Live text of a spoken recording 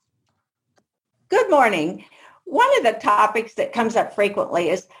morning. One of the topics that comes up frequently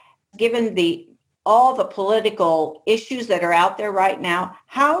is, given all the political issues that are out there right now,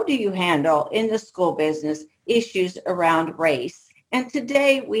 how do you handle in the school business issues around race? And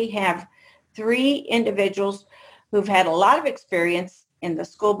today we have three individuals who've had a lot of experience in the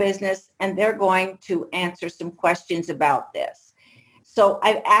school business, and they're going to answer some questions about this. So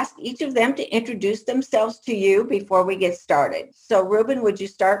I've asked each of them to introduce themselves to you before we get started. So Ruben, would you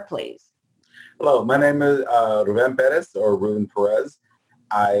start, please? Hello, my name is Ruben Perez, or Ruben Perez.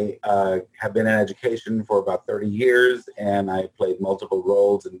 I have been in education for about 30 years, and I played multiple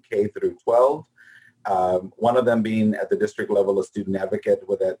roles in K through 12. One of them being at the district level, a student advocate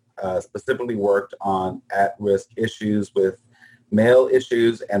that specifically worked on at-risk issues with male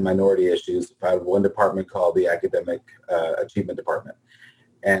issues and minority issues. I have one department called the Academic Achievement Department.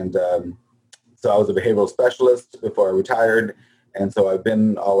 And so I was a behavioral specialist before I retired. And so I've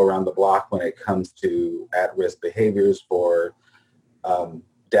been all around the block when it comes to at-risk behaviors for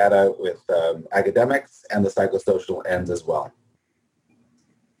data with academics and the psychosocial ends as well.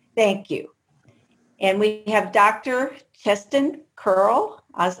 Thank you. And we have Dr. Chestin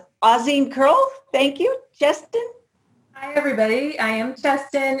Auzenne-Curl. Thank you, Chestin. Hi, everybody. I am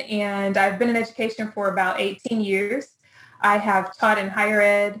Chestin, and I've been in education for about 18 years. I have taught in higher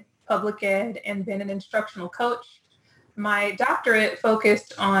ed, public ed, and been an instructional coach. My doctorate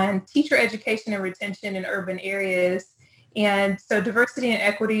focused on teacher education and retention in urban areas. And so diversity and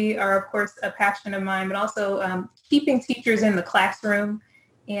equity are, of course, a passion of mine, but also keeping teachers in the classroom.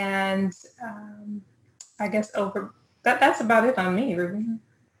 And I guess that's about it on me, Ruben.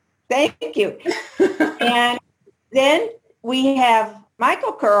 Thank you. And then we have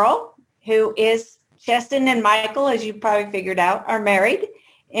Michael Curl, who is Chestin and Michael, as you probably figured out, are married,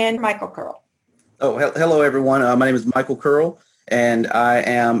 and Michael Curl. Oh, hello, everyone. My name is Michael Curl, and I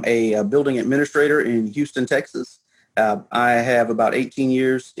am a building administrator in Houston, Texas. I have about 18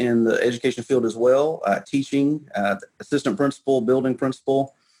 years in the education field as well, teaching, assistant principal, building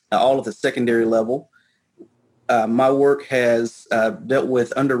principal, all at the secondary level. My work has dealt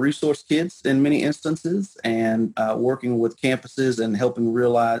with under-resourced kids in many instances, and working with campuses and helping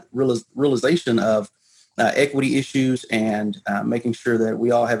realization of equity issues, and making sure that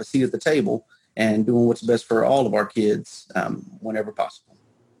we all have a seat at the table and doing what's best for all of our kids whenever possible.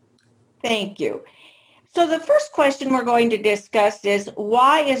 Thank you. So the first question we're going to discuss is,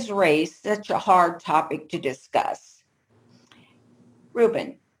 why is race such a hard topic to discuss?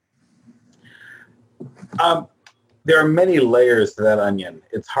 Ruben. There are many layers to that onion.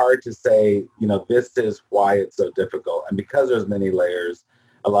 It's hard to say, this is why it's so difficult. And because there's many layers,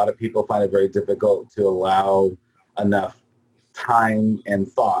 a lot of people find it very difficult to allow enough time and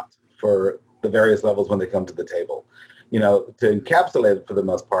thought for the various levels when they come to the table. To encapsulate it for the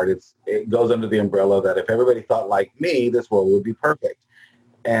most part, it goes under the umbrella that if everybody thought like me, this world would be perfect.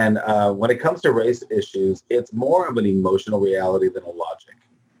 And when it comes to race issues, it's more of an emotional reality than a logic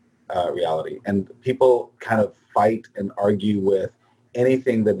reality. And people kind of fight and argue with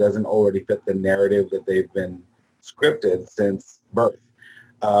anything that doesn't already fit the narrative that they've been scripted since birth.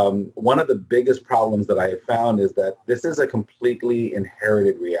 One of the biggest problems that I have found is that this is a completely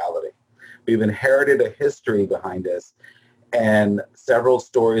inherited reality. We've inherited a history behind us, and several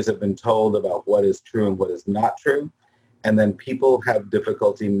stories have been told about what is true and what is not true. And then people have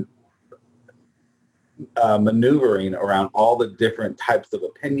difficulty maneuvering around all the different types of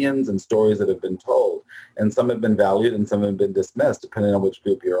opinions and stories that have been told. And some have been valued and some have been dismissed, depending on which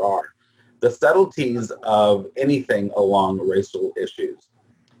group you are. The subtleties of anything along racial issues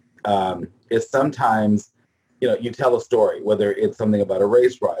is sometimes, you tell a story, whether it's something about a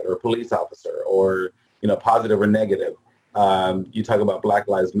race riot or a police officer or, positive or negative. You talk about Black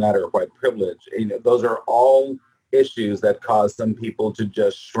Lives Matter, white privilege. Those are all issues that cause some people to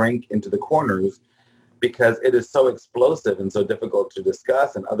just shrink into the corners because it is so explosive and so difficult to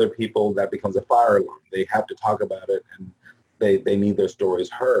discuss, and other people, that becomes a fire alarm. They have to talk about it, and they need their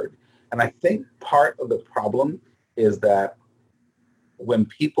stories heard. And I think part of the problem is that when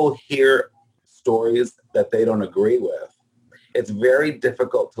people hear stories that they don't agree with, it's very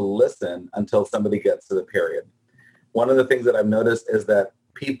difficult to listen until somebody gets to the period. One of the things that I've noticed is that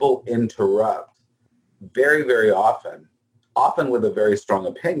people interrupt very, very often with a very strong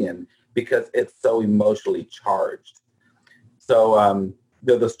opinion, because it's so emotionally charged. So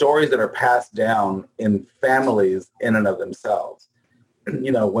the stories that are passed down in families in and of themselves,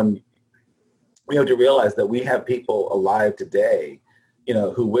 when we have to realize that we have people alive today,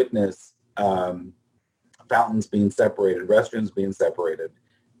 who witness fountains being separated, restrooms being separated,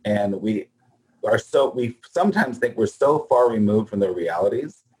 and we sometimes think we're so far removed from their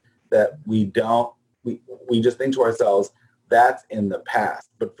realities that we don't we just think to ourselves, that's in the past.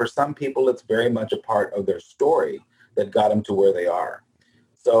 But for some people, it's very much a part of their story that got them to where they are.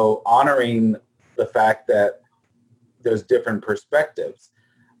 So honoring the fact that there's different perspectives.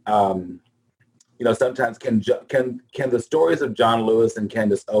 Sometimes can the stories of John Lewis and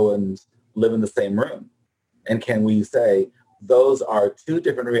Candace Owens live in the same room? And can we say those are two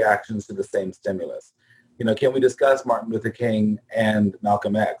different reactions to the same stimulus? Can we discuss Martin Luther King and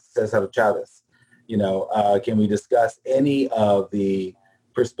Malcolm X, Cesar Chavez? Can we discuss any of the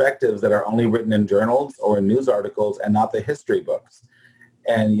perspectives that are only written in journals or in news articles and not the history books?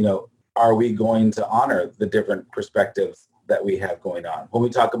 And, are we going to honor the different perspectives that we have going on? When we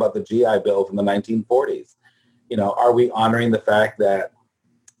talk about the GI Bill from the 1940s, are we honoring the fact that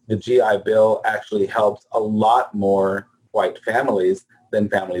the GI Bill actually helps a lot more white families than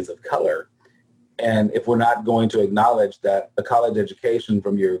families of color? And if we're not going to acknowledge that a college education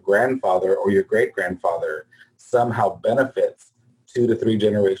from your grandfather or your great-grandfather somehow benefits 2 to 3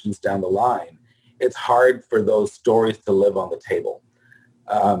 generations down the line, it's hard for those stories to live on the table.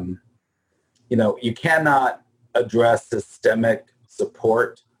 You cannot address systemic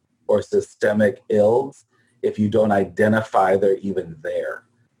support or systemic ills if you don't identify they're even there.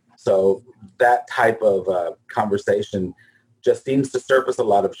 So that type of conversation just seems to surface a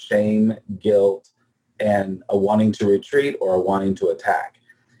lot of shame, guilt, and a wanting to retreat or a wanting to attack.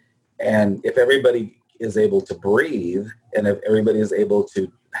 And if everybody is able to breathe, and if everybody is able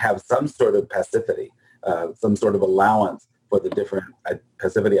to have some sort of passivity, some sort of allowance for the different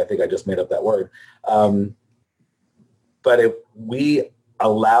passivity, I think I just made up that word. But if we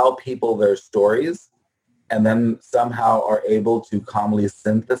allow people their stories and then somehow are able to calmly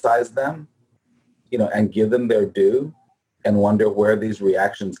synthesize them, and give them their due and wonder where these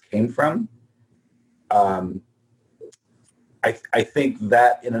reactions came from, I think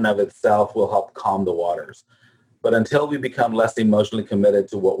that in and of itself will help calm the waters. But until we become less emotionally committed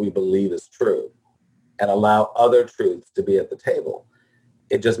to what we believe is true and allow other truths to be at the table,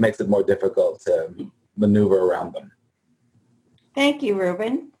 it just makes it more difficult to maneuver around them. Thank you,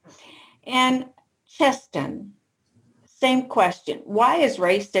 Ruben. And Chestin, same question. Why is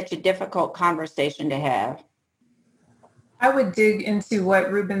race such a difficult conversation to have? I would dig into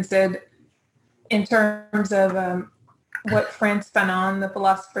what Ruben said in terms of what Frantz Fanon, the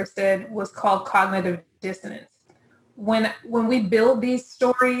philosopher, said was called cognitive dissonance. When we build these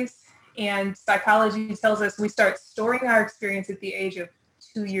stories, and psychology tells us we start storing our experience at the age of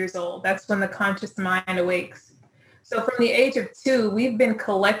 2 years old. That's when the conscious mind awakes. So from the age of 2, we've been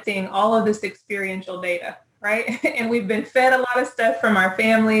collecting all of this experiential data, right? And we've been fed a lot of stuff from our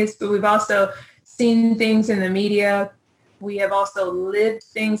families, but we've also seen things in the media. We have also lived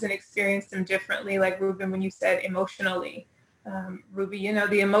things and experienced them differently, like Ruben, when you said emotionally. Ruby,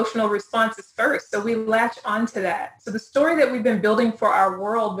 the emotional response is first. So we latch onto that. So the story that we've been building for our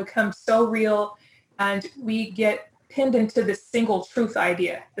world becomes so real, and we get pinned into this single truth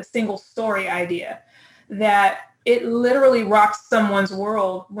idea, the single story idea, that it literally rocks someone's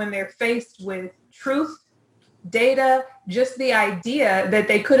world when they're faced with truth, data, just the idea that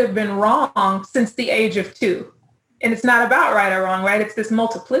they could have been wrong since the age of 2. And it's not about right or wrong, right? It's this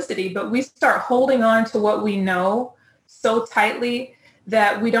multiplicity, but we start holding on to what we know so tightly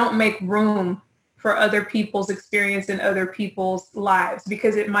that we don't make room for other people's experience and other people's lives,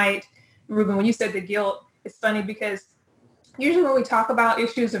 because it might, Ruben, when you said the guilt, it's funny because usually when we talk about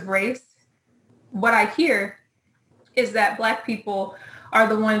issues of race, what I hear is that Black people are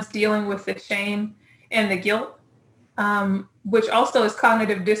the ones dealing with the shame and the guilt, which also is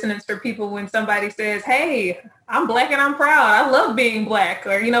cognitive dissonance for people when somebody says, hey, I'm Black and I'm proud. I love being Black,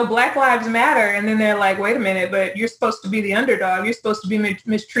 or, Black Lives Matter. And then they're like, wait a minute, but you're supposed to be the underdog. You're supposed to be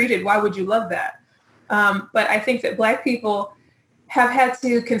mistreated. Why would you love that? But I think that Black people have had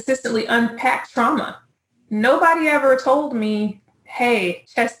to consistently unpack trauma. Nobody ever told me, hey,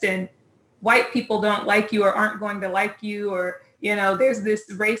 Chestin, white people don't like you or aren't going to like you, or, there's this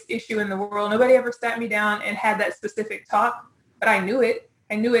race issue in the world. Nobody ever sat me down and had that specific talk, but I knew it.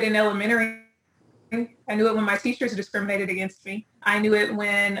 I knew it in elementary. I knew it when my teachers discriminated against me. I knew it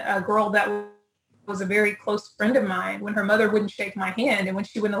when a girl that was a very close friend of mine, when her mother wouldn't shake my hand and when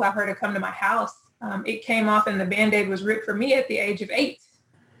she wouldn't allow her to come to my house, it came off and the Band-Aid was ripped for me at the age of 8,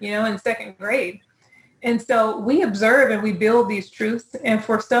 in second grade. And so we observe and we build these truths. And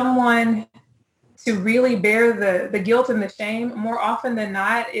for someone to really bear the guilt and the shame, more often than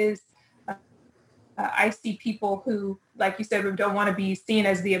not, is I see people who, like you said, don't want to be seen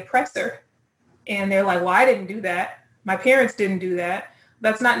as the oppressor. And they're like, well, I didn't do that. My parents didn't do that.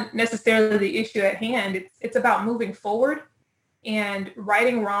 That's not necessarily the issue at hand. It's about moving forward and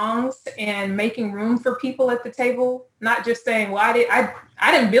righting wrongs and making room for people at the table, not just saying, well,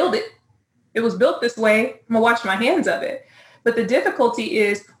 I didn't build it. It was built this way. I'm gonna wash my hands of it. But the difficulty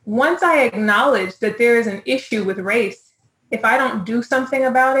is once I acknowledge that there is an issue with race, if I don't do something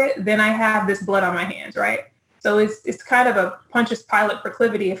about it, then I have this blood on my hands, right? So it's kind of a Pontius Pilate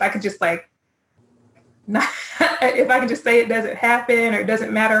proclivity. If I could just if I can just say it doesn't happen or it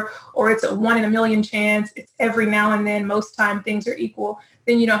doesn't matter, or it's a 1 in a million chance, it's every now and then, most time things are equal,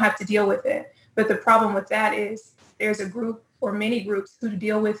 then you don't have to deal with it. But the problem with that is there's a group or many groups who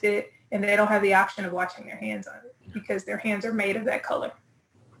deal with it and they don't have the option of washing their hands on it because their hands are made of that color.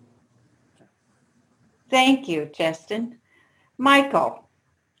 Thank you, Chestin. Michael,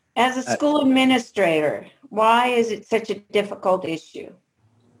 as a school administrator, why is it such a difficult issue?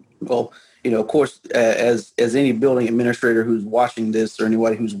 Well, of course, as any building administrator who's watching this or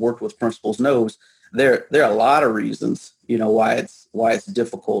anybody who's worked with principals knows, there are a lot of reasons, why it's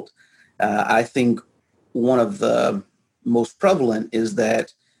difficult. I think one of the most prevalent is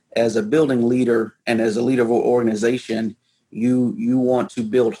that as a building leader and as a leader of an organization, you want to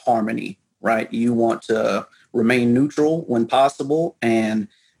build harmony, right? You want to remain neutral when possible and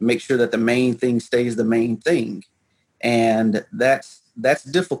make sure that the main thing stays the main thing. And that's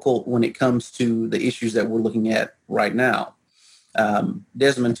difficult when it comes to the issues that we're looking at right now.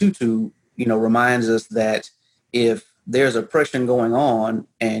 Desmond Tutu, reminds us that if there's oppression going on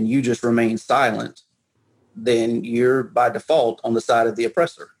and you just remain silent, then you're by default on the side of the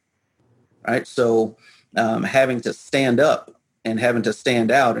oppressor, right? So having to stand up and having to stand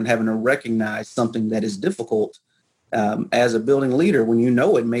out and having to recognize something that is difficult as a building leader, when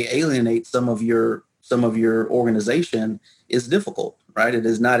it may alienate some of your organization, is difficult, right? It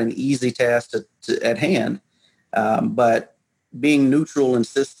is not an easy task at hand, but being neutral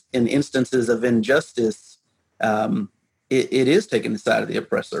in instances of injustice, it is taking the side of the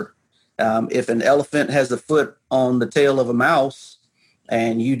oppressor. If an elephant has a foot on the tail of a mouse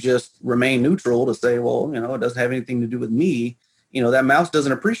and you just remain neutral to say, well, it doesn't have anything to do with me, that mouse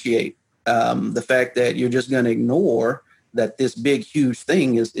doesn't appreciate the fact that you're just going to ignore that this big, huge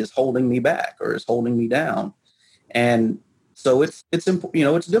thing is holding me back or is holding me down. And so it's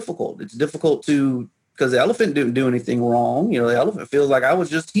difficult. It's difficult because the elephant didn't do anything wrong. The elephant feels like I was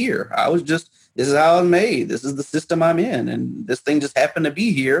just here. This is how I'm made. This is the system I'm in. And this thing just happened to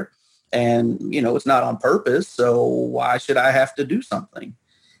be here. And, it's not on purpose. So why should I have to do something?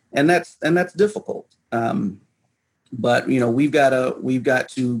 And that's difficult. But, we've got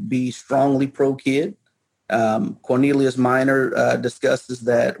to be strongly pro-kid. Cornelius Minor discusses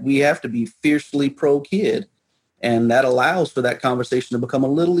that we have to be fiercely pro-kid. And that allows for that conversation to become a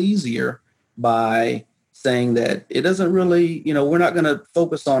little easier by saying that it doesn't really, we're not going to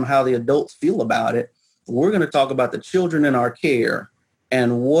focus on how the adults feel about it. We're going to talk about the children in our care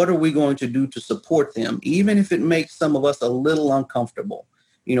and what are we going to do to support them, even if it makes some of us a little uncomfortable,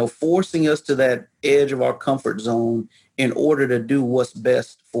 forcing us to that edge of our comfort zone in order to do what's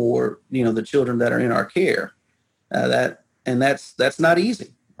best for, the children that are in our care. That's not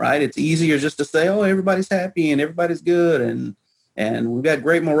easy, right? It's easier just to say, oh, everybody's happy and everybody's good and we've got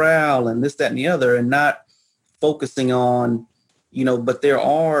great morale and this, that, and the other, and not focusing on, but there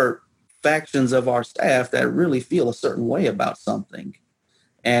are factions of our staff that really feel a certain way about something.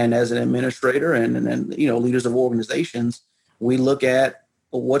 And as an administrator and leaders of organizations, we look at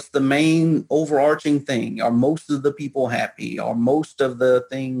what's the main overarching thing. Are most of the people happy? Are most of the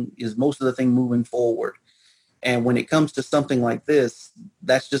thing moving forward? And when it comes to something like this,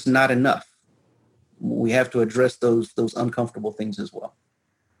 that's just not enough. We have to address those uncomfortable things as well.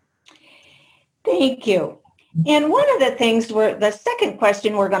 Thank you. And one of the things the second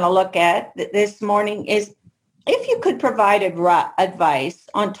question we're going to look at this morning is, if you could provide advice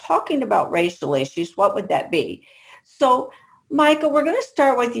on talking about racial issues, what would that be? So, Michael, we're going to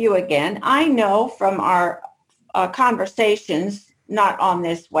start with you again. I know from our conversations, not on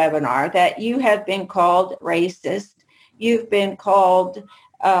this webinar, that you have been called racist. You've been called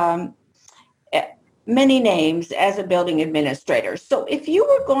many names as a building administrator. So if you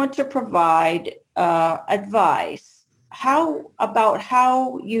were going to provide advice, how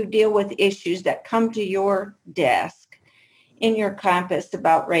you deal with issues that come to your desk in your campus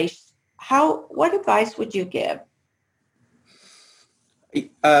about race, what advice would you give?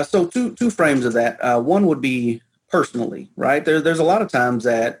 So two frames of that. One would be personally, right? There's a lot of times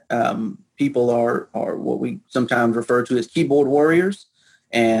that people are what we sometimes refer to as keyboard warriors,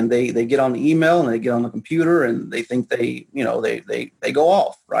 and they get on the email and they get on the computer and they think they go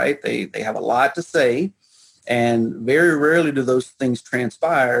off, right? They have a lot to say, and very rarely do those things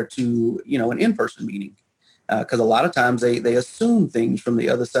transpire to an in-person meeting. Because a lot of times they assume things from the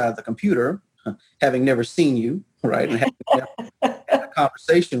other side of the computer, having never seen you, right? And having never had a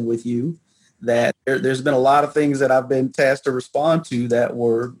conversation with you, that there's been a lot of things that I've been tasked to respond to that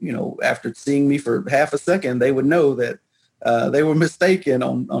were, after seeing me for half a second, they would know that they were mistaken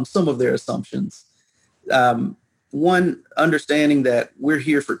on some of their assumptions. One, understanding that we're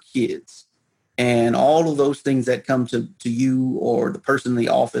here for kids, and all of those things that come to you or the person in the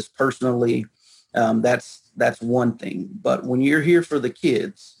office personally, that's one thing. But when you're here for the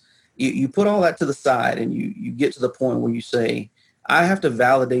kids, you put all that to the side and you get to the point where you say, I have to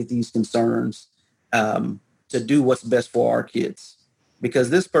validate these concerns to do what's best for our kids, because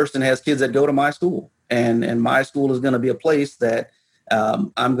this person has kids that go to my school, and my school is going to be a place that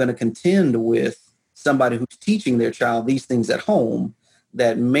I'm going to contend with somebody who's teaching their child these things at home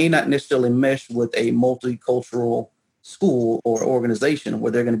that may not necessarily mesh with a multicultural school or organization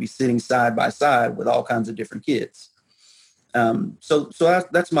where they're going to be sitting side by side with all kinds of different kids. So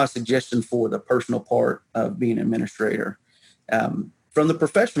that's my suggestion for the personal part of being an administrator. From the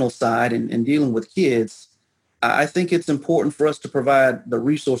professional side and dealing with kids, I think it's important for us to provide the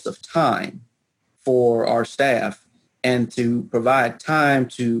resource of time for our staff and to provide time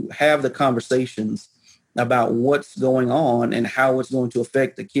to have the conversations about what's going on and how it's going to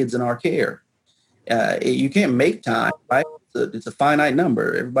affect the kids in our care. You can't make time, right? It's a finite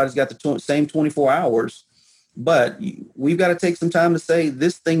number. Everybody's got the same 24 hours, but we've got to take some time to say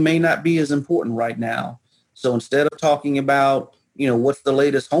this thing may not be as important right now. So instead of talking about, what's the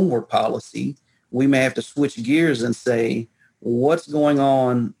latest homework policy, we may have to switch gears and say, what's going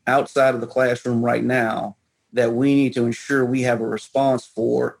on outside of the classroom right now that we need to ensure we have a response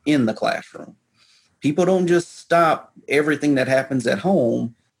for in the classroom. People don't just stop everything that happens at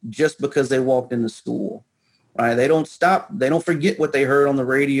home just because they walked into school, right? They don't forget what they heard on the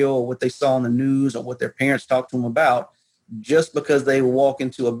radio or what they saw on the news or what their parents talked to them about just because they walk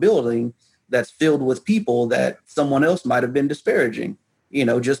into a building that's filled with people that someone else might have been disparaging,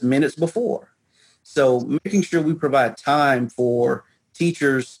 just minutes before. So making sure we provide time for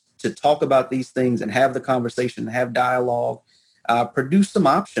teachers to talk about these things and have the conversation, have dialogue, produce some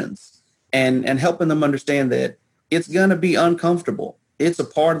options. And helping them understand that it's going to be uncomfortable. It's a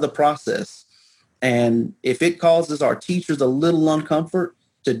part of the process. And if it causes our teachers a little uncomfort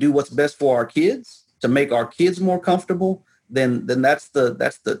to do what's best for our kids, to make our kids more comfortable, then that's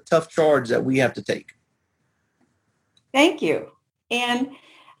the tough charge that we have to take. Thank you. And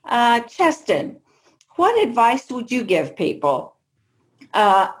Chestin, what advice would you give people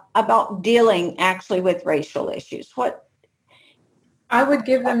about dealing actually with racial issues? I would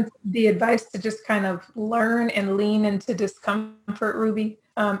give them the advice to just kind of learn and lean into discomfort, Ruby.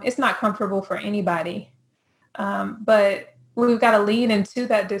 It's not comfortable for anybody, but we've got to lean into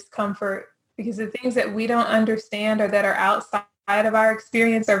that discomfort because the things that we don't understand or that are outside of our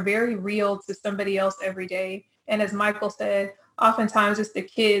experience are very real to somebody else every day. And as Michael said, oftentimes it's the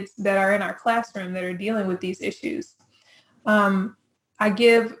kids that are in our classroom that are dealing with these issues. I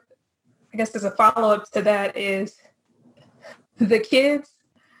guess as a follow-up to that is, the kids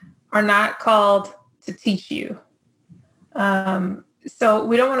are not called to teach you. So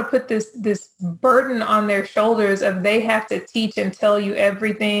we don't want to put this burden on their shoulders of they have to teach and tell you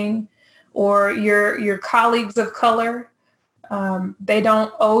everything, or your colleagues of color. They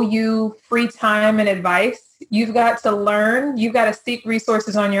don't owe you free time and advice. You've got to learn. You've got to seek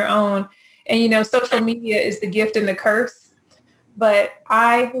resources on your own. And, social media is the gift and the curse. But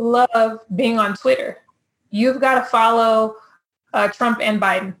I love being on Twitter. You've got to follow Trump and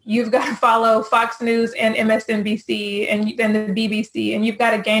Biden. You've got to follow Fox News and MSNBC and the BBC, and you've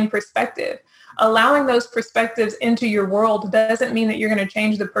got to gain perspective. Allowing those perspectives into your world doesn't mean that you're going to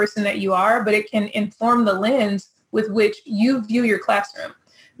change the person that you are, but it can inform the lens with which you view your classroom.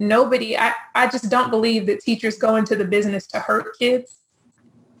 I just don't believe that teachers go into the business to hurt kids.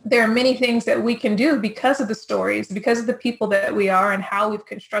 There are many things that we can do because of the stories, because of the people that we are and how we've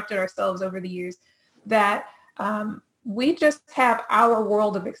constructed ourselves over the years, that we just have our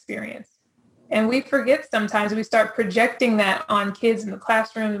world of experience. And we forget sometimes, we start projecting that on kids in the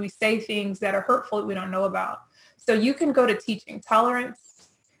classroom. We say things that are hurtful that we don't know about. So you can go to teaching tolerance.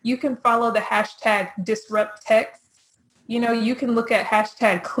 You can follow the hashtag disrupt text. You can look at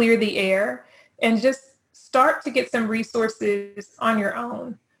hashtag clear the air and just start to get some resources on your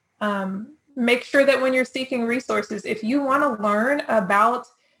own. Make sure that when you're seeking resources, if you want to learn about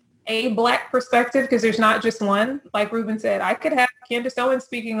a Black perspective, because there's not just one, like Ruben said, I could have Candace Owens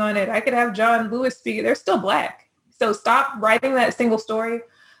speaking on it. I could have John Lewis speaking. They're still Black. So stop writing that single story.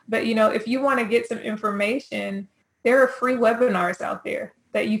 But, if you want to get some information, there are free webinars out there.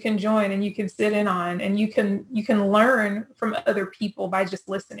 that you can join and you can sit in on, and you can learn from other people by just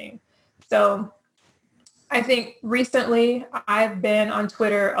listening. So I think recently I've been on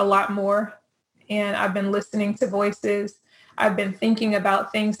Twitter a lot more, and I've been listening to voices. I've been thinking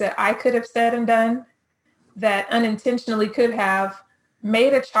about things that I could have said and done that unintentionally could have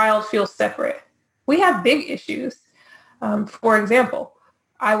made a child feel separate. We have big issues. For example,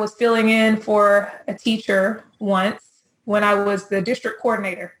 I was filling in for a teacher once when I was the district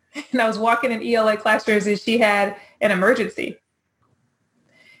coordinator, and I was walking in ELA classrooms and she had an emergency.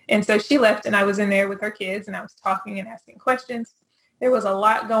 And so she left and I was in there with her kids and I was talking and asking questions. There was a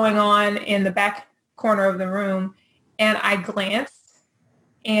lot going on in the back corner of the room. And I glanced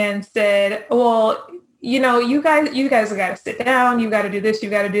and said, well, you guys have got to sit down. You got to do this. You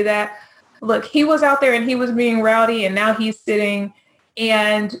got to do that. Look, he was out there and he was being rowdy and now he's sitting.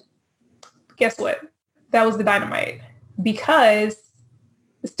 And guess what? That was the dynamite, because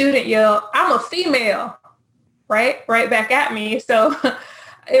the student yelled, "I'm a female," right back at me. So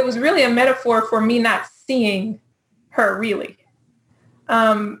it was really a metaphor for me not seeing her really.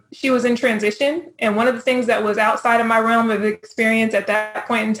 She was in transition. And one of the things that was outside of my realm of experience at that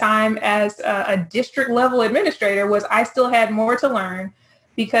point in time as a district level administrator was I still had more to learn,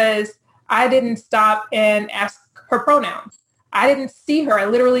 because I didn't stop and ask her pronouns. I didn't see her. I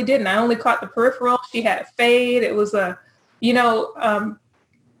literally didn't. I only caught the peripheral. She had a fade. It was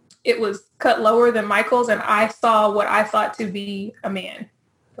it was cut lower than Michael's. And I saw what I thought to be a man,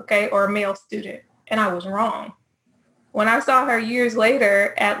 okay, or a male student. And I was wrong. When I saw her years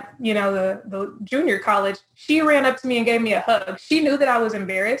later at, the junior college, she ran up to me and gave me a hug. She knew that I was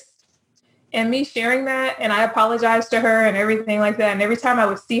embarrassed, and me sharing that, and I apologized to her and everything like that. And every time I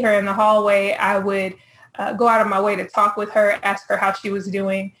would see her in the hallway, I would go out of my way to talk with her, ask her how she was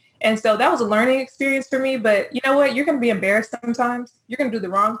doing. And so that was a learning experience for me. But you know what? You're going to be embarrassed sometimes. You're going to do the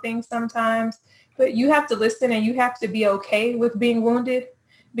wrong thing sometimes. But you have to listen, and you have to be okay with being wounded,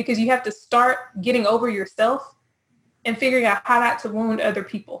 because you have to start getting over yourself and figuring out how not to wound other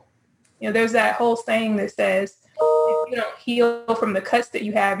people. There's that whole saying that says, if you don't heal from the cuts that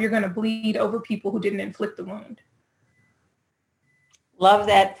you have, you're going to bleed over people who didn't inflict the wound. Love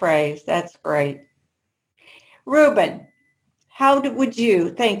that phrase. That's great. Ruben, thank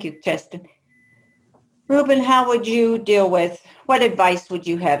you, Chestin. Ruben, how would you deal with, what advice would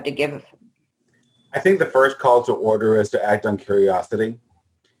you have to give? I think the first call to order is to act on curiosity.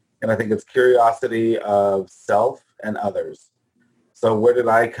 And I think it's curiosity of self and others. So where did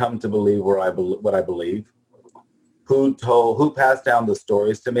I come to believe what I believe? Who passed down the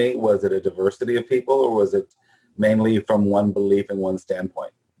stories to me? Was it a diversity of people, or was it mainly from one belief and one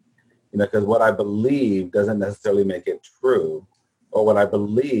standpoint? Because what I believe doesn't necessarily make it true, or what I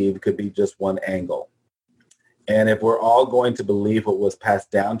believe could be just one angle. And if we're all going to believe what was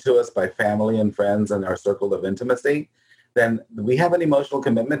passed down to us by family and friends and our circle of intimacy, then we have an emotional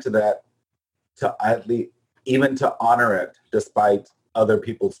commitment to that, to at least even to honor it despite other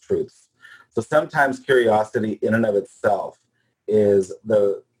people's truths. So sometimes curiosity in and of itself is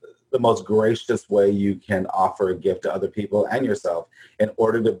the most gracious way you can offer a gift to other people and yourself in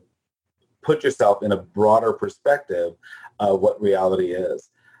order to put yourself in a broader perspective of what reality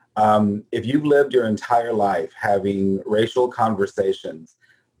is. If you've lived your entire life having racial conversations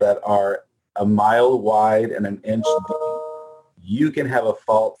that are a mile wide and an inch deep, you can have a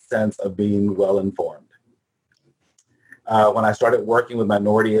false sense of being well-informed. When I started working with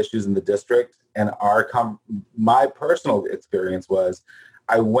minority issues in the district, and my personal experience was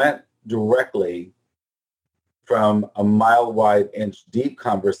I went directly from a mile wide, inch deep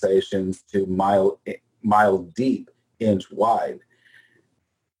conversations to mile deep, inch wide.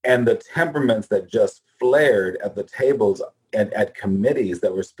 And the temperaments that just flared at the tables and at committees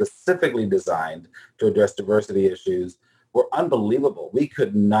that were specifically designed to address diversity issues were unbelievable. We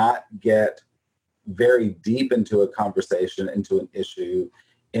could not get very deep into a conversation, into an issue,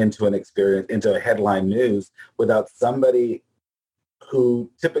 into an experience, into a headline news without somebody who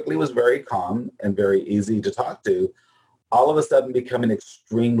typically was very calm and very easy to talk to, all of a sudden becoming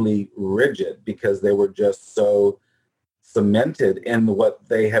extremely rigid because they were just so cemented in what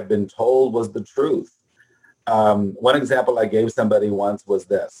they have been told was the truth. One example I gave somebody once was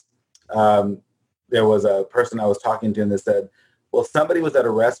this. There was a person I was talking to and they said, well, somebody was at a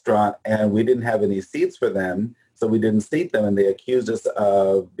restaurant and we didn't have any seats for them, so we didn't seat them, and they accused us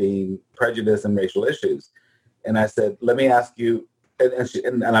of being prejudiced and racial issues. And I said, let me ask you,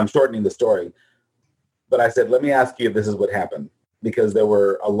 and I'm shortening the story, but I said, let me ask you if this is what happened, because there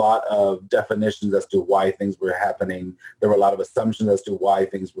were a lot of definitions as to why things were happening. There were a lot of assumptions as to why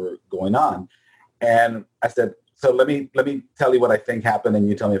things were going on. And I said, So let me tell you what I think happened, and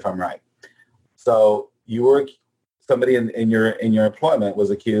you tell me if I'm right. So somebody in your employment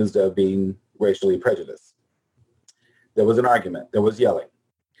was accused of being racially prejudiced. There was an argument. There was yelling.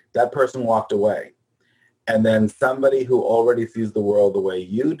 That person walked away. And then somebody who already sees the world the way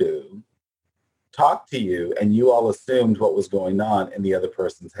you do talked to you, and you all assumed what was going on in the other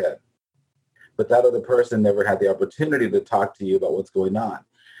person's head. But that other person never had the opportunity to talk to you about what's going on.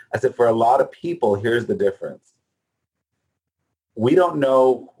 I said, for a lot of people, here's the difference. We don't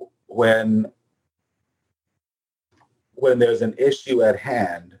know when there's an issue at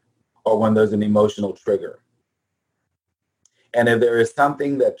hand or when there's an emotional trigger. And if there is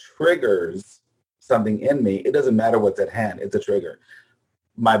something that triggers something in me, it doesn't matter what's at hand, it's a trigger.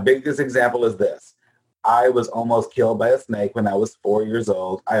 My biggest example is this. I was almost killed by a snake when I was 4 years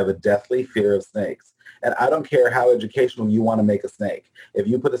old. I have a deathly fear of snakes. And I don't care how educational you want to make a snake. If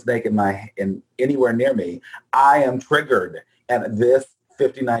you put a snake in anywhere near me, I am triggered. And this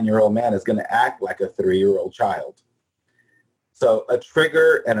 59-year-old man is going to act like a 3-year-old child. So a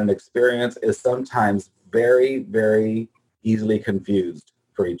trigger and an experience is sometimes very, very easily confused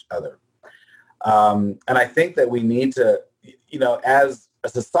for each other. And I think that we need to, as a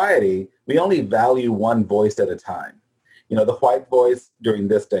society, we only value one voice at a time. The white voice during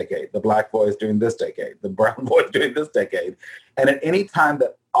this decade, the black voice during this decade, the brown voice during this decade. And at any time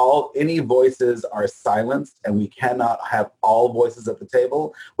that any voices are silenced and we cannot have all voices at the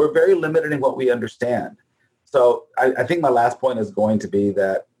table, we're very limited in what we understand. So I think my last point is going to be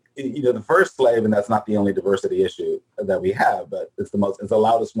that, the first slave, and that's not the only diversity issue that we have, but it's the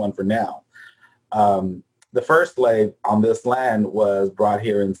loudest one for now. The first slave on this land was brought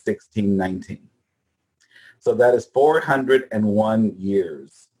here in 1619. So that is 401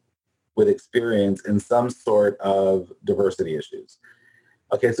 years with experience in some sort of diversity issues.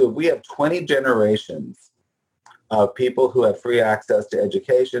 Okay, so if we have 20 generations of people who have free access to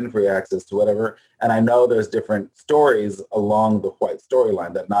education, free access to whatever, and I know there's different stories along the white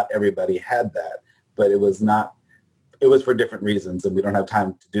storyline that not everybody had that, but it was for different reasons, and we don't have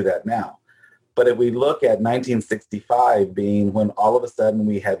time to do that now. But if we look at 1965 being when all of a sudden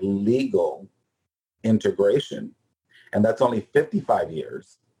we had legal integration, and that's only 55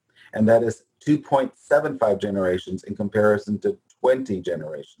 years, and that is 2.75 generations in comparison to 20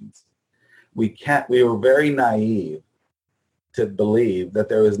 generations. We were very naive to believe that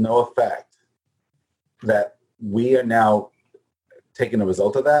there is no effect, that we are now taking a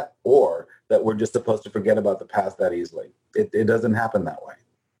result of that, or that we're just supposed to forget about the past that easily. It doesn't happen that way.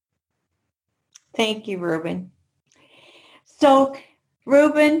 Thank you, Ruben. So,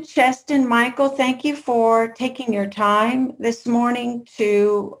 Ruben, Chestin, Michael, thank you for taking your time this morning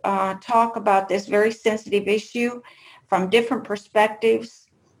to talk about this very sensitive issue from different perspectives,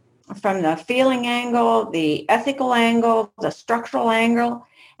 from the feeling angle, the ethical angle, the structural angle,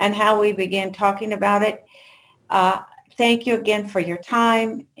 and how we begin talking about it. Thank you again for your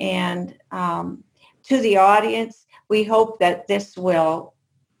time. And to the audience, we hope that this will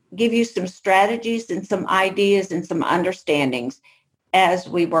give you some strategies and some ideas and some understandings as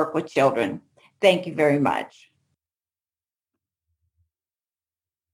we work with children. Thank you very much.